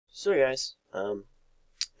So guys,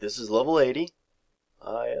 this is level 80.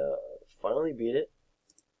 I finally beat it.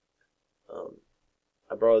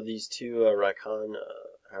 I borrowed these two Rykon,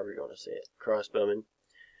 however you want to say it, crossbowmen.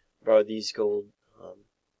 Borrowed these gold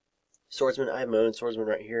swordsmen. I have my own swordsman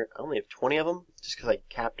right here. I only have 20 of them, just because I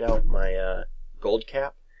capped out my gold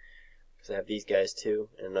cap. Because I have these guys too,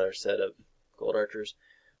 and another set of gold archers.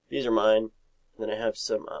 These are mine. And then I have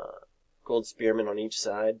some gold spearmen on each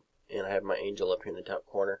side, and I have my angel up here in the top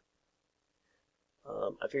corner.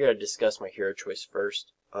 I figured I'd discuss my hero choice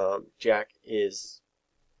first. Jack is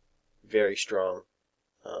very strong,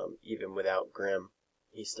 even without Grim.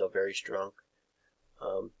 He's still very strong.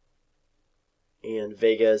 And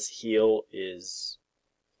Vega's heal is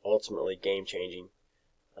ultimately game-changing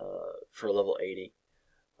for level 80.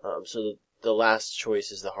 So the last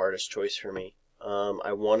choice is the hardest choice for me.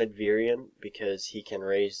 I wanted Virion because he can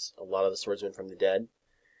raise a lot of the swordsmen from the dead,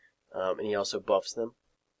 and he also buffs them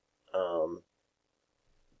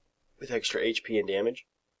with extra HP and damage.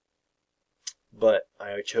 But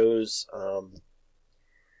I chose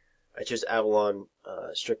Avalon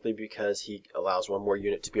strictly because he allows one more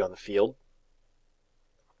unit to be on the field,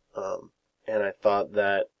 and I thought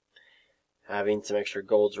that having some extra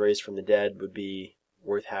golds raised from the dead would be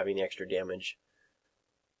worth having the extra damage.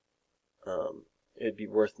 It would be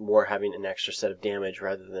worth more having an extra set of damage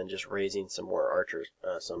rather than just raising some more archers,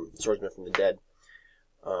 some swordsmen from the dead,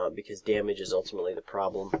 because damage is ultimately the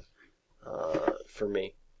problem for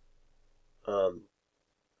me.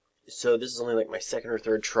 So this is only like my second or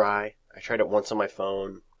third try. I tried it once on my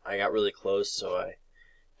phone. I got really close, so I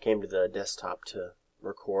came to the desktop to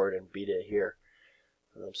record and beat it here,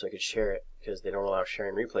 so I could share it, because they don't allow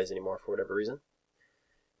sharing replays anymore for whatever reason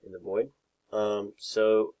in the void. Here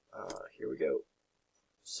we go.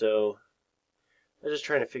 So I was just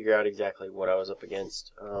trying to figure out exactly what I was up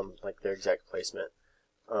against, like their exact placement,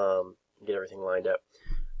 get everything lined up.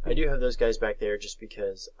 I do have those guys back there just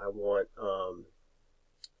because I want them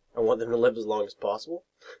to live as long as possible.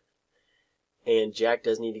 And Jack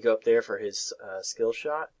does need to go up there for his skill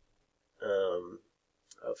shot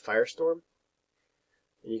of Firestorm.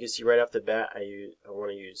 And you can see right off the bat, I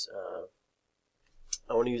want to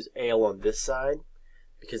use Ale on this side,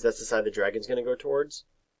 because that's the side the dragon's going to go towards.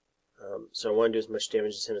 So I want to do as much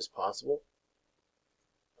damage to him as possible.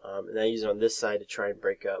 And I use it on this side to try and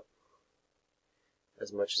break up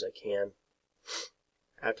as much as I can.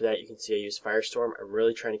 After that, you can see I use Firestorm. I'm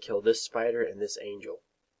really trying to kill this spider and this angel.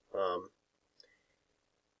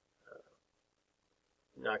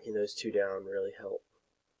 Knocking those two down really help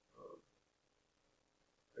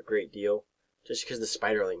a great deal, just because the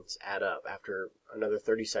spiderlings add up. After another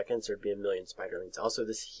 30 seconds, there'd be a million spiderlings. Also,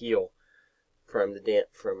 this heal from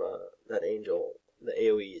that angel, the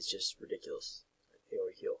AoE is just ridiculous.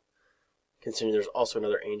 AoE heal. Considering there's also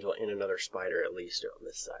another angel and another spider at least on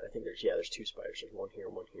this side. I think there's two spiders. There's one here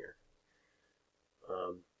and one here.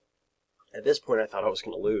 At this point, I thought I was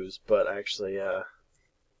going to lose, but actually, I'm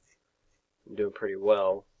doing pretty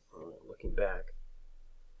well looking back.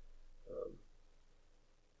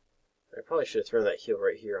 I probably should have thrown that heal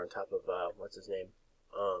right here on top of what's his name,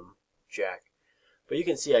 Jack. But you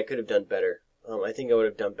can see I could have done better. I think I would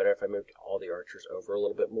have done better if I moved all the archers over a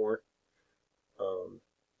little bit more.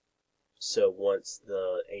 So once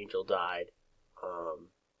the angel died,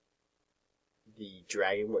 the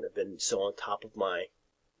dragon wouldn't have been so on top of my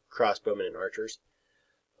crossbowmen and archers.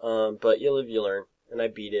 But you live, you learn, and I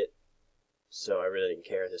beat it, so I really didn't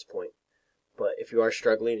care at this point. But if you are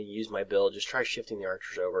struggling to use my build, just try shifting the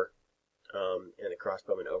archers over, and the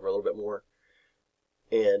crossbowmen over a little bit more,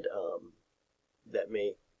 and that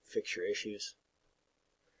may fix your issues.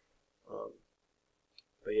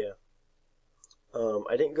 But yeah.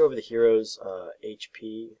 I didn't go over the hero's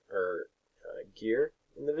HP or gear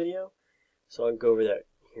in the video, so I'll go over that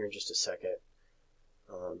here in just a second.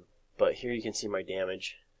 But here you can see my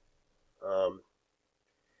damage.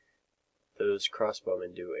 Those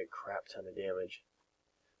crossbowmen do a crap ton of damage,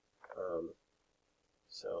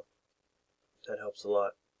 so that helps a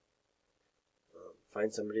lot.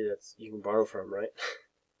 Find somebody that's you can borrow from, right?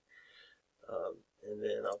 And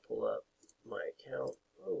then I'll pull up my account.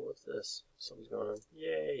 Oh, what's this? Something's going on.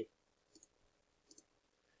 Yay!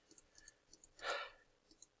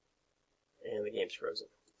 And the game's frozen.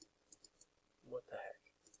 What the heck?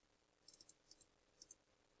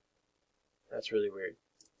 That's really weird.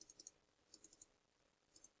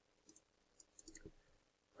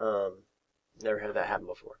 Never had that happen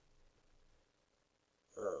before.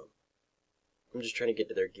 I'm just trying to get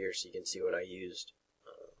to their gear so you can see what I used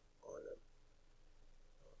on them.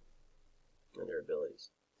 And their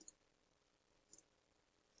abilities.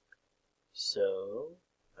 So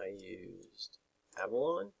I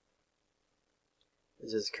Avalon. This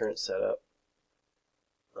is his current setup.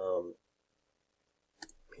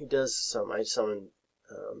 He does some. I summon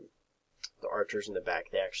the archers in the back.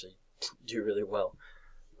 They actually do really well.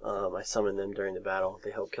 I summon them during the battle.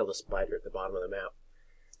 They help kill the spider at the bottom of the map.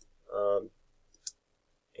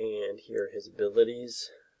 And here are his abilities.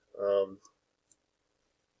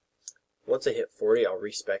 Once I hit 40, I'll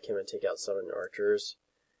respec him and take out summon archers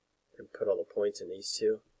and put all the points in these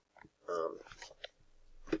two.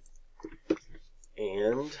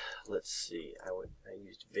 And let's see, I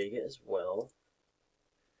used Vega as well.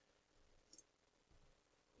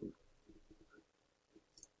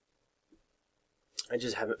 I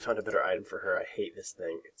just haven't found a better item for her. I hate this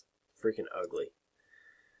thing. It's freaking ugly.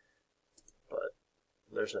 But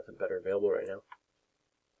there's nothing better available right now.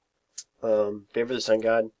 Favor the Sun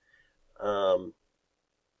God.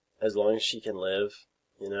 As long as she can live,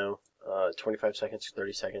 25 seconds,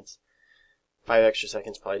 30 seconds. 5 extra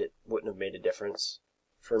seconds probably wouldn't have made a difference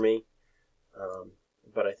for me.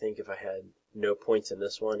 But I think if I had no points in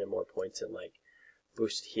this one and more points in like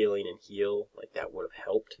boosted healing and heal, like that would have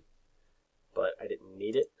helped. But I didn't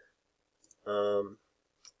need it. I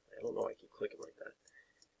don't know why I keep clicking like that.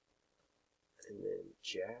 And then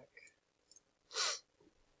Jack.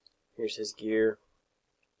 Here's his gear.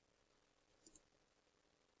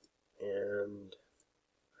 And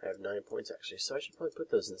I have 9 points actually, so I should probably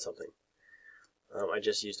put those in something. I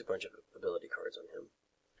just used a bunch of ability cards on him.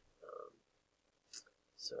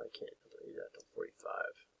 So I can't do that till 45.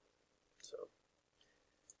 So,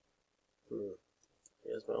 I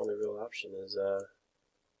guess my only real option is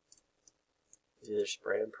either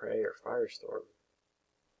Spray and Pray or Firestorm.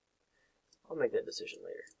 I'll make that decision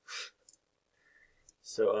later.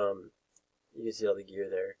 So, you can see all the gear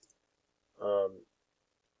there.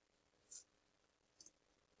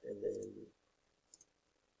 And then,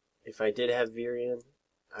 if I did have Virion,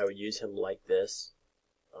 I would use him like this.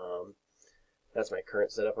 That's my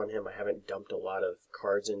current setup on him. I haven't dumped a lot of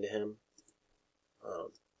cards into him.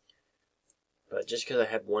 But just because I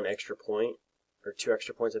had 1 extra point, or 2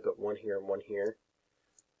 extra points, I put 1 here and 1 here.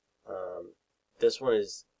 This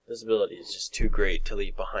ability is just too great to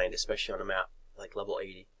leave behind, especially on a map like level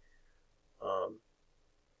 80.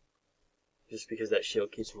 Just because that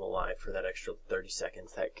shield keeps him alive for that extra 30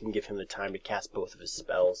 seconds. That can give him the time to cast both of his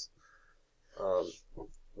spells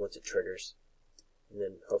once it triggers. And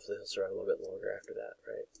then hopefully he'll survive a little bit longer after that,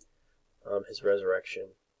 right? His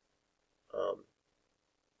resurrection.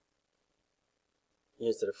 He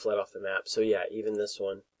instead of fled off the map. So yeah, even this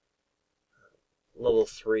one, level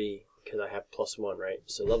 3, because I have +1, right?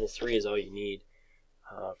 So level 3 is all you need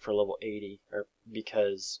for level 80, or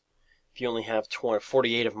because if you only have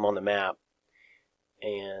 48 of them on the map,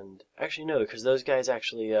 and actually no, because those guys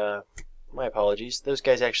actually, my apologies, those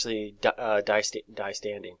guys actually die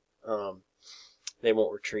standing. They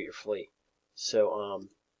won't retreat or flee. So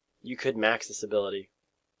you could max this ability,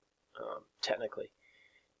 technically,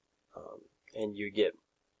 and you get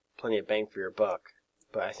plenty of bang for your buck.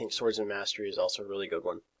 But I think Swordsman Mastery is also a really good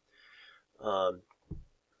one.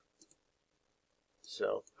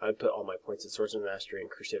 So I would put all my points in Swordsman Mastery and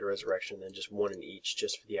Crusader Resurrection, and then just 1 in each,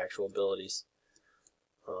 just for the actual abilities.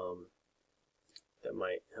 That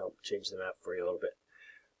might help change the map for you a little bit.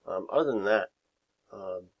 Other than that,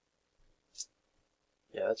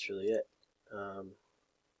 yeah, that's really it.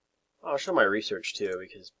 I'll show my research too,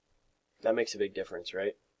 because that makes a big difference,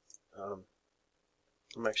 right? I'm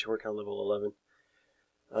actually working on level 11.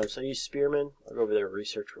 So I use Spearman. I'll go over there and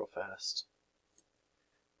research real fast.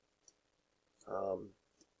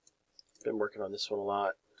 Been working on this one a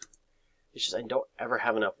lot. It's just I don't ever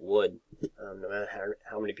have enough wood, no matter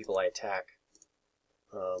how many people I attack.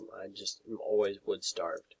 I just am always wood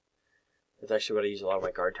starved. It's actually what I use a lot of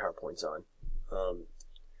my guard tower points on.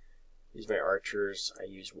 Use my archers. I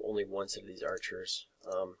use only 1 set of these archers.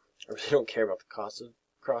 I really don't care about the cost of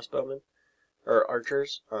crossbowmen or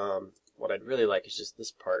archers. What I'd really like is just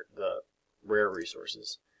this part, the rare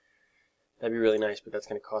resources. That'd be really nice, but that's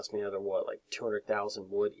going to cost me another, what, like 200,000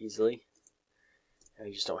 wood easily? And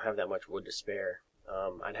I just don't have that much wood to spare.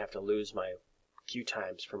 I'd have to lose my queue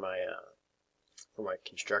times for my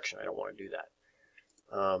construction. I don't want to do that.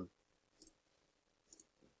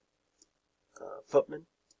 Footman.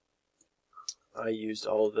 I used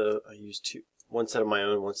one set of my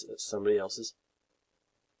own, one set of somebody else's.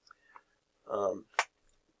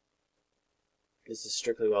 This is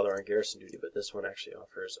strictly while they're on garrison duty, but this one actually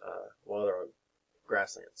offers while they're on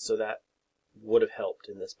grasslands. So that would have helped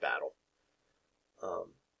in this battle.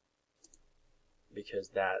 Because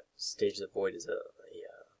that stage of the void is a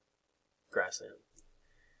grassland.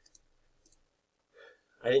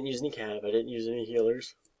 I didn't use any cav, I didn't use any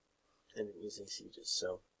healers, I didn't use any sieges,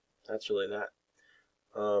 so that's really that.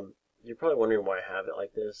 You're probably wondering why I have it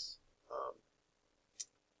like this.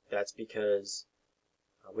 That's because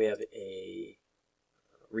we have a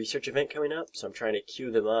research event coming up, so I'm trying to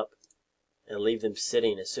queue them up and leave them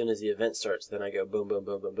sitting. As soon as the event starts, then I go boom, boom,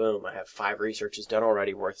 boom, boom, boom. I have 5 researches done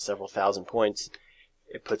already worth several thousand points.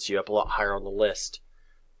 It puts you up a lot higher on the list.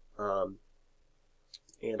 And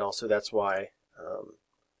also that's why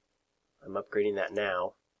I'm upgrading that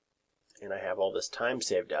now. And I have all this time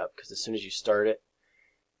saved up, because as soon as you start it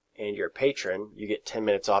and you're a patron, you get 10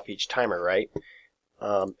 minutes off each timer, right?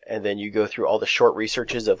 And then you go through all the short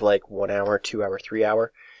researches of like 1 hour, 2 hour, 3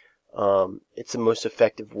 hour. It's the most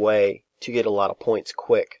effective way to get a lot of points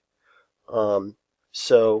quick.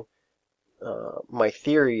 So my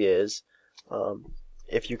theory is,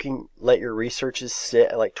 if you can let your researches sit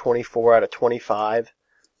at like 24 out of 25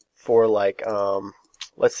 for like,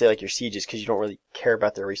 let's say like your sieges, because you don't really care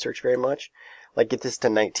about their research very much, like get this to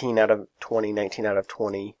 19 out of 20, 19 out of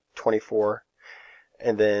 20, 24,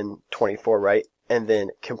 and then 24, right? And then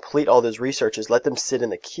complete all those researches, let them sit in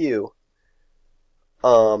the queue,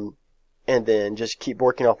 and then just keep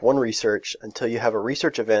working off one research until you have a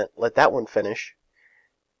research event, let that one finish,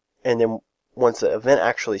 and then once the event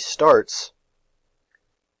actually starts,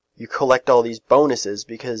 you collect all these bonuses,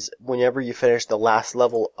 because whenever you finish the last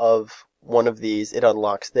level of one of these, it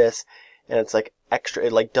unlocks this, and it's like extra,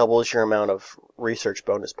 it like doubles your amount of research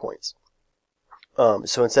bonus points.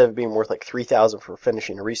 So instead of being worth like 3,000 for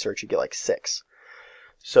finishing a research, you get like 6.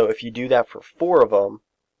 So if you do that for 4 of them,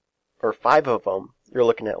 or 5 of them, you're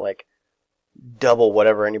looking at like double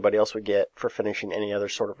whatever anybody else would get for finishing any other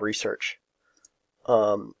sort of research.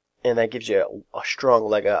 And that gives you a strong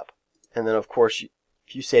leg up. And then of course,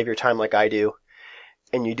 if you save your time like I do,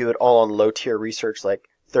 and you do it all on low tier research, like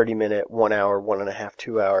 30-minute, 1 hour, 1.5,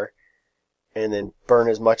 2 hour, and then burn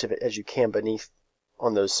as much of it as you can beneath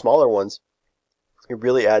on those smaller ones, it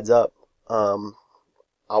really adds up.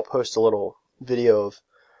 I'll post a little video of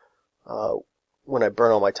when I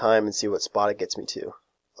burn all my time and see what spot it gets me to.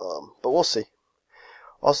 But we'll see.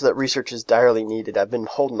 Also, that research is direly needed. I've been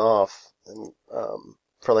holding off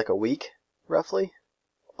for like a week, roughly,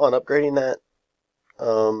 on upgrading that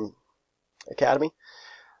academy.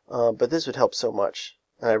 But this would help so much,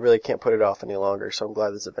 and I really can't put it off any longer, so I'm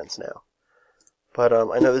glad this event's now. But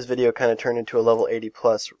I know this video kind of turned into a level 80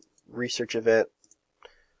 plus research event.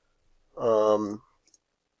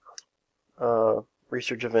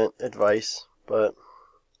 Research event advice, but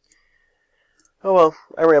oh well,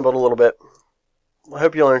 I rambled a little bit. I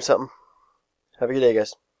hope you learned something. Have a good day,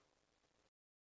 guys.